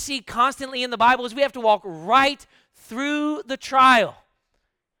what we see constantly in the Bible is we have to walk right through the trial.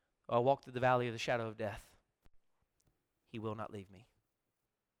 I'll walk through the valley of the shadow of death. He will not leave me.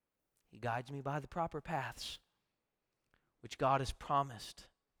 He guides me by the proper paths, which God has promised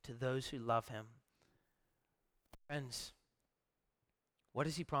to those who love him. Friends, what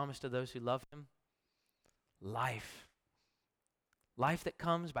has he promised to those who love him? Life. Life that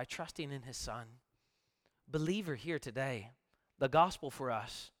comes by trusting in his Son. Believer here today, the gospel for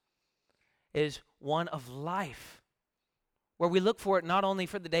us is one of life, where we look for it not only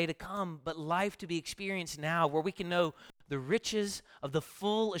for the day to come, but life to be experienced now, where we can know the riches of the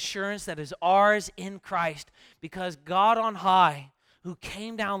full assurance that is ours in Christ, because God on high, who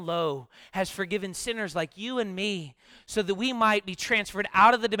came down low, has forgiven sinners like you and me, so that we might be transferred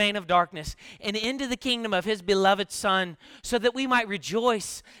out of the domain of darkness and into the kingdom of his beloved Son, so that we might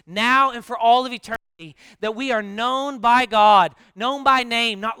rejoice now and for all of eternity, that we are known by God, known by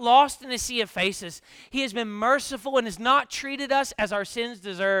name, not lost in a sea of faces. He has been merciful and has not treated us as our sins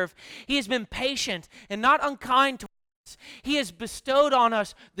deserve. He has been patient and not unkind to us. He has bestowed on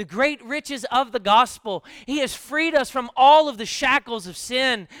us the great riches of the gospel. He has freed us from all of the shackles of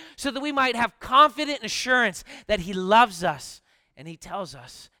sin, so that we might have confident assurance that he loves us. And he tells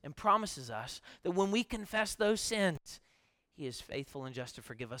us and promises us that when we confess those sins, he is faithful and just to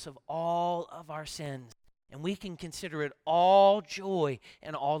forgive us of all of our sins. And we can consider it all joy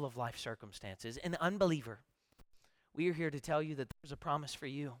in all of life's circumstances. And unbeliever, we are here to tell you that there's a promise for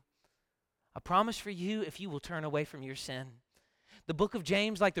you. A promise for you if you will turn away from your sin. The book of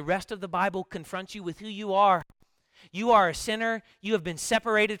James, like the rest of the Bible, confronts you with who you are. You are a sinner. You have been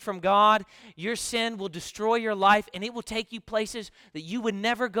separated from God. Your sin will destroy your life, and it will take you places that you would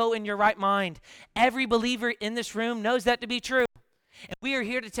never go in your right mind. Every believer in this room knows that to be true. And we are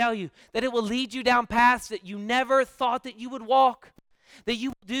here to tell you that it will lead you down paths that you never thought that you would walk, that you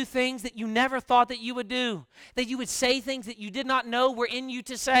will do things that you never thought that you would do, that you would say things that you did not know were in you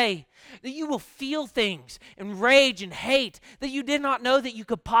to say, that you will feel things and rage and hate that you did not know that you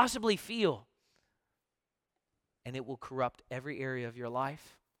could possibly feel. And it will corrupt every area of your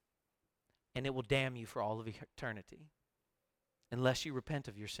life, and it will damn you for all of eternity unless you repent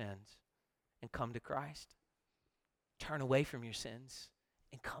of your sins and come to Christ. Turn away from your sins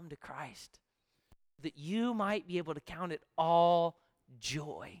and come to Christ, that you might be able to count it all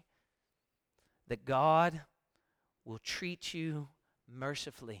joy, that God will treat you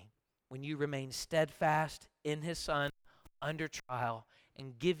mercifully when you remain steadfast in His Son under trial,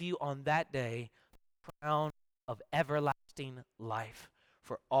 and give you on that day a crown of everlasting life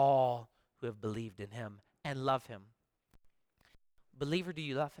for all who have believed in Him and love Him. Believer, do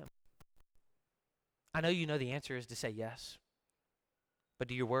you love Him? I know you know the answer is to say yes, but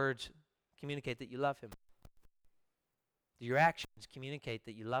do your words communicate that you love Him? Do your actions communicate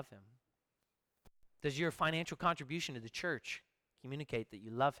that you love Him? Does your financial contribution to the church communicate that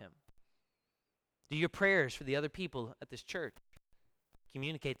you love Him? Do your prayers for the other people at this church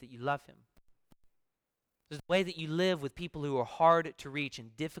communicate that you love Him? Does the way that you live with people who are hard to reach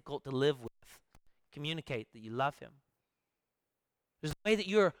and difficult to live with communicate that you love Him? Does the way that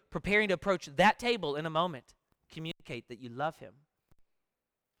you're preparing to approach that table in a moment communicate that you love Him?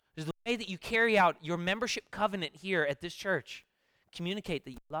 Does the way that you carry out your membership covenant here at this church communicate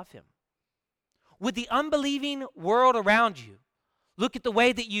that you love Him? Would the unbelieving world around you look at the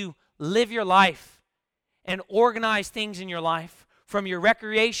way that you live your life and organize things in your life, from your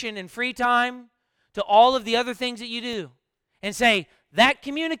recreation and free time to all of the other things that you do, and say, that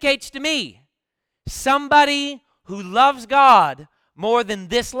communicates to me somebody who loves God more than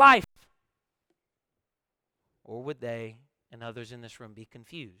this life? Or would they and others in this room be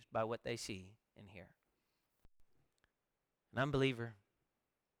confused by what they see and hear? An unbeliever,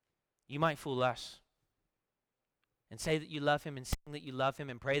 you might fool us and say that you love Him and sing that you love Him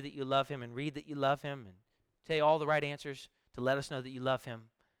and pray that you love Him and read that you love Him and say all the right answers to let us know that you love Him.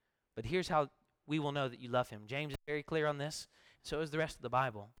 But here's how we will know that you love Him. James is very clear on this. So is the rest of the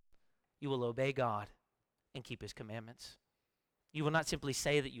Bible. You will obey God and keep His commandments. You will not simply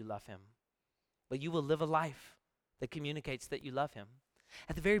say that you love Him, but you will live a life that communicates that you love Him.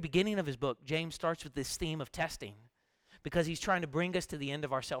 At the very beginning of his book, James starts with this theme of testing because he's trying to bring us to the end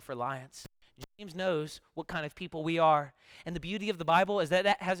of our self-reliance. James knows what kind of people we are. And the beauty of the Bible is that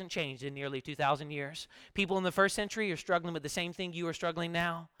that hasn't changed in nearly 2,000 years. People in the first century are struggling with the same thing you are struggling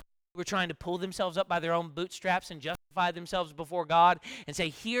now. Who are trying to pull themselves up by their own bootstraps and justify themselves before God and say,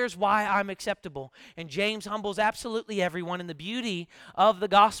 here's why I'm acceptable. And James humbles absolutely everyone. And the beauty of the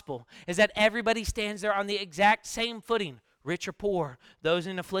gospel is that everybody stands there on the exact same footing. Rich or poor, those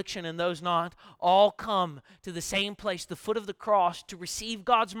in affliction and those not, all come to the same place, the foot of the cross, to receive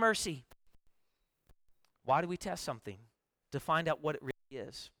God's mercy. Why do we test something? To find out what it really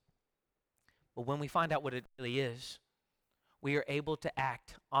is. But when we find out what it really is, we are able to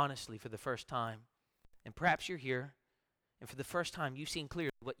act honestly for the first time. And perhaps you're here, and for the first time you've seen clearly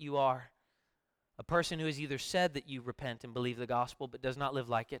what you are. A person who has either said that you repent and believe the gospel but does not live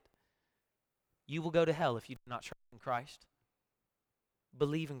like it. You will go to hell if you do not trust in Christ.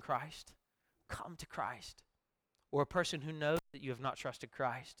 Believe in Christ. Come to Christ. Or a person who knows that you have not trusted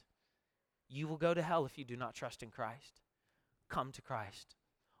Christ. You will go to hell if you do not trust in Christ. Come to Christ.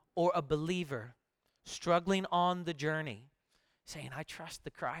 Or a believer struggling on the journey, saying, I trust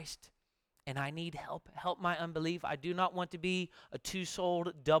the Christ and I need help. Help my unbelief. I do not want to be a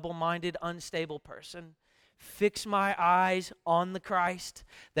two-souled, double-minded, unstable person. Fix my eyes on the Christ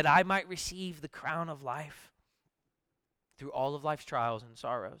that I might receive the crown of life through all of life's trials and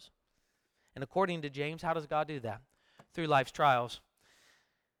sorrows. And according to James, how does God do that? Through life's trials.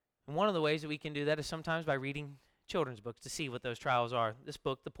 And one of the ways that we can do that is sometimes by reading children's books to see what those trials are. This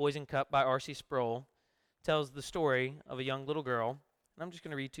book, The Poison Cup by R.C. Sproul, tells the story of a young little girl. And I'm just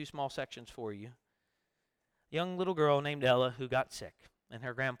going to read two small sections for you. A young little girl named Ella who got sick, and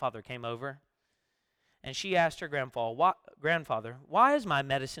her grandfather came over. And she asked her grandfather, why is my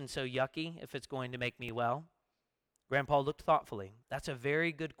medicine so yucky if it's going to make me well? Grandpa looked thoughtfully. That's a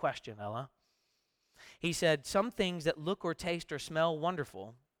very good question, Ella. He said, some things that look or taste or smell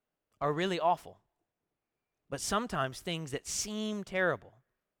wonderful are really awful. But sometimes things that seem terrible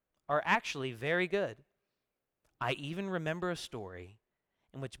are actually very good. I even remember a story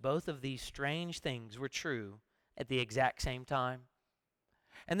in which both of these strange things were true at the exact same time.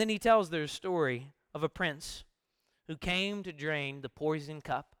 And then he tells their story of a prince who came to drain the poison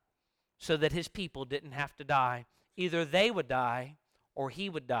cup so that his people didn't have to die. Either they would die or he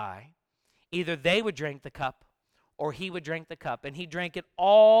would die. Either they would drink the cup or he would drink the cup. And he drank it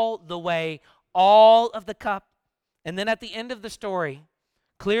all the way, all of the cup. And then at the end of the story,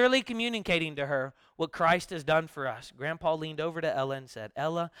 clearly communicating to her what Christ has done for us, Grandpa leaned over to Ella and said,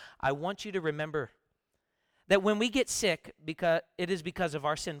 Ella, I want you to remember that when we get sick, it is because of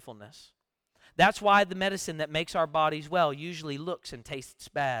our sinfulness. That's why the medicine that makes our bodies well usually looks and tastes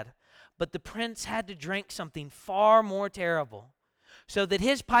bad. But the prince had to drink something far more terrible so that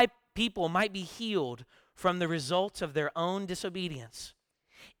his people might be healed from the results of their own disobedience.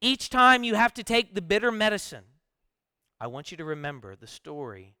 Each time you have to take the bitter medicine, I want you to remember the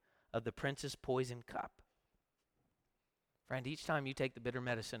story of the prince's poisoned cup. Friend, each time you take the bitter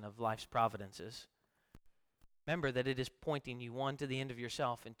medicine of life's providences, remember that it is pointing you, one, to the end of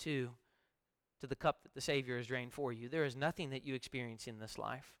yourself, and two, to the cup that the Savior has drained for you. There is nothing that you experience in this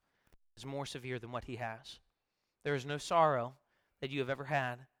life that is more severe than what he has. There is no sorrow that you have ever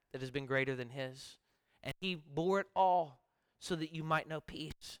had that has been greater than his. And he bore it all so that you might know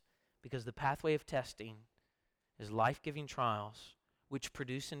peace, because the pathway of testing is life-giving trials which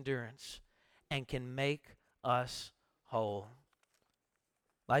produce endurance and can make us whole.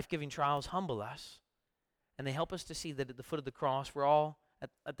 Life-giving trials humble us, and they help us to see that at the foot of the cross we're all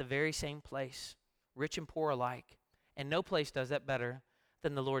at the very same place, rich and poor alike. And no place does that better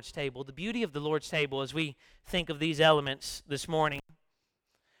than the Lord's table. The beauty of the Lord's table, as we think of these elements this morning,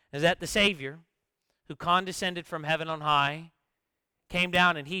 is that the Savior, who condescended from heaven on high, came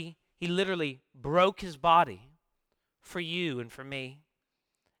down and he literally broke his body for you and for me.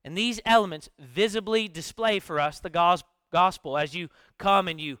 And these elements visibly display for us the gospel as you come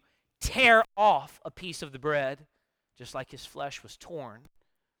and you tear off a piece of the bread, just like his flesh was torn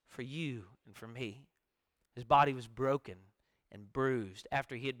for you and for me. His body was broken and bruised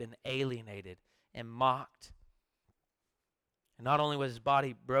after he had been alienated and mocked. And not only was his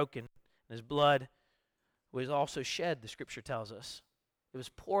body broken, his blood was also shed, the scripture tells us. It was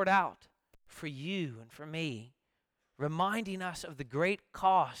poured out for you and for me, reminding us of the great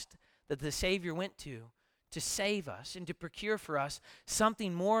cost that the Savior went to save us and to procure for us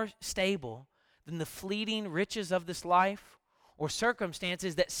something more stable than the fleeting riches of this life or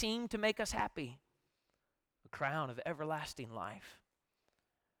circumstances that seem to make us happy. A crown of everlasting life.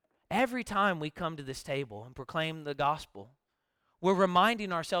 Every time we come to this table and proclaim the gospel, we're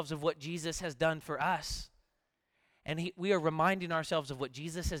reminding ourselves of what Jesus has done for us. And we are reminding ourselves of what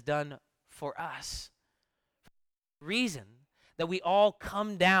Jesus has done for us. The reason that we all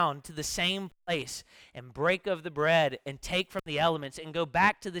come down to the same place and break of the bread and take from the elements and go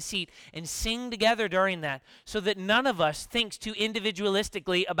back to the seat and sing together during that, so that none of us thinks too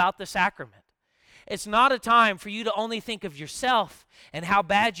individualistically about the sacrament. It's not a time for you to only think of yourself and how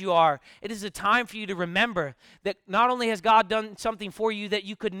bad you are. It is a time for you to remember that not only has God done something for you that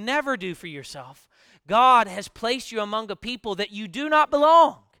you could never do for yourself, God has placed you among a people that you do not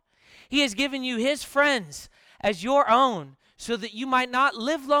belong. He has given you his friends as your own, so that you might not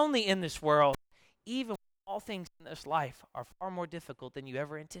live lonely in this world, even when all things in this life are far more difficult than you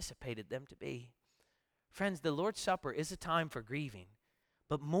ever anticipated them to be. Friends, the Lord's Supper is a time for grieving,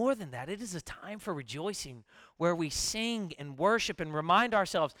 but more than that, it is a time for rejoicing, where we sing and worship and remind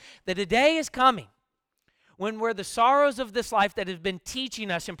ourselves that a day is coming where the sorrows of this life that have been teaching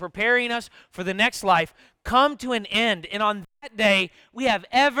us and preparing us for the next life come to an end. And on that day, we have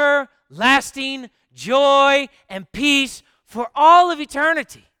everlasting joy and peace for all of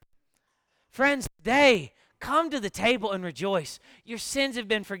eternity. Friends, today, come to the table and rejoice. Your sins have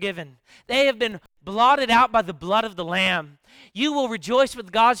been forgiven. They have been blotted out by the blood of the Lamb. You will rejoice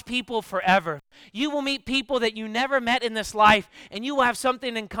with God's people forever. You will meet people that you never met in this life, and you will have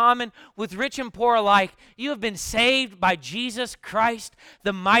something in common with rich and poor alike. You have been saved by Jesus Christ,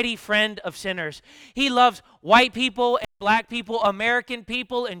 the mighty friend of sinners. He loves white people and black people, American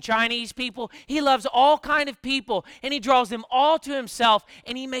people and Chinese people. He loves all kind of people, and he draws them all to himself,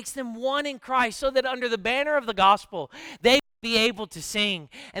 and he makes them one in Christ, so that under the banner of the gospel, they would be able to sing,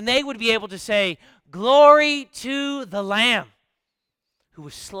 and they would be able to say, "Glory to the Lamb who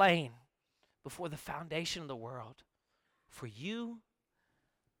was slain before the foundation of the world for you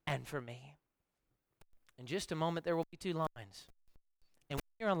and for me." In just a moment, there will be two lines. And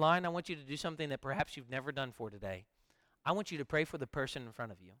when you're online, I want you to do something that perhaps you've never done for today. I want you to pray for the person in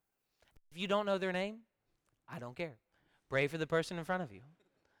front of you. If you don't know their name, I don't care. Pray for the person in front of you.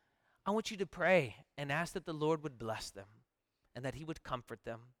 I want you to pray and ask that the Lord would bless them and that he would comfort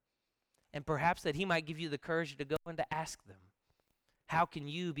them. And perhaps that he might give you the courage to go and to ask them, how can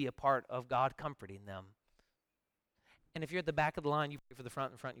you be a part of God comforting them? And if you're at the back of the line, you pray for the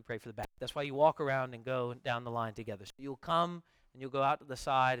front, and front, you pray for the back. That's why you walk around and go down the line together. So you'll come and you'll go out to the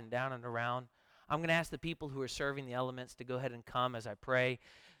side and down and around. I'm going to ask the people who are serving the elements to go ahead and come as I pray.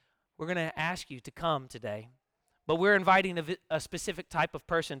 We're going to ask you to come today, but we're inviting a specific type of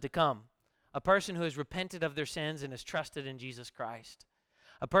person to come, a person who has repented of their sins and has trusted in Jesus Christ.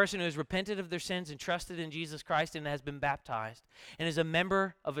 A person who has repented of their sins and trusted in Jesus Christ and has been baptized and is a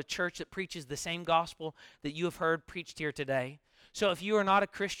member of a church that preaches the same gospel that you have heard preached here today. So if you are not a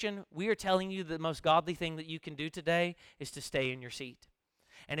Christian, we are telling you the most godly thing that you can do today is to stay in your seat.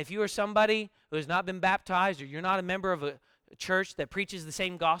 And if you are somebody who has not been baptized or you're not a member of a church that preaches the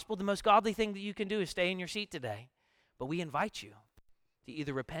same gospel, the most godly thing that you can do is stay in your seat today. But we invite you to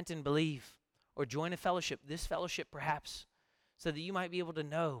either repent and believe or join a fellowship, this fellowship perhaps, so that you might be able to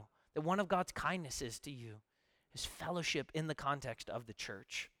know that one of God's kindnesses to you is fellowship in the context of the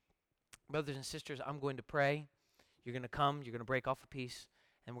church. Brothers and sisters, I'm going to pray. You're going to come, you're going to break off a piece,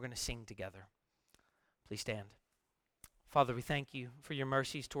 and we're going to sing together. Please stand. Father, we thank you for your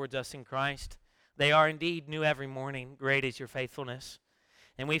mercies towards us in Christ. They are indeed new every morning. Great is your faithfulness.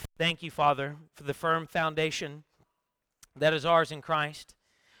 And we thank you, Father, for the firm foundation that is ours in Christ.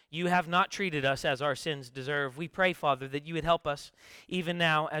 You have not treated us as our sins deserve. We pray, Father, that you would help us even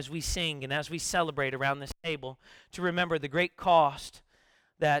now as we sing and as we celebrate around this table to remember the great cost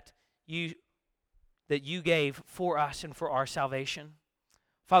that you gave for us and for our salvation.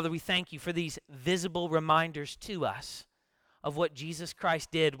 Father, we thank you for these visible reminders to us of what Jesus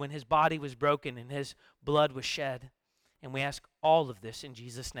Christ did when his body was broken and his blood was shed. And we ask all of this in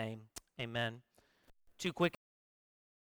Jesus' name. Amen. Two quick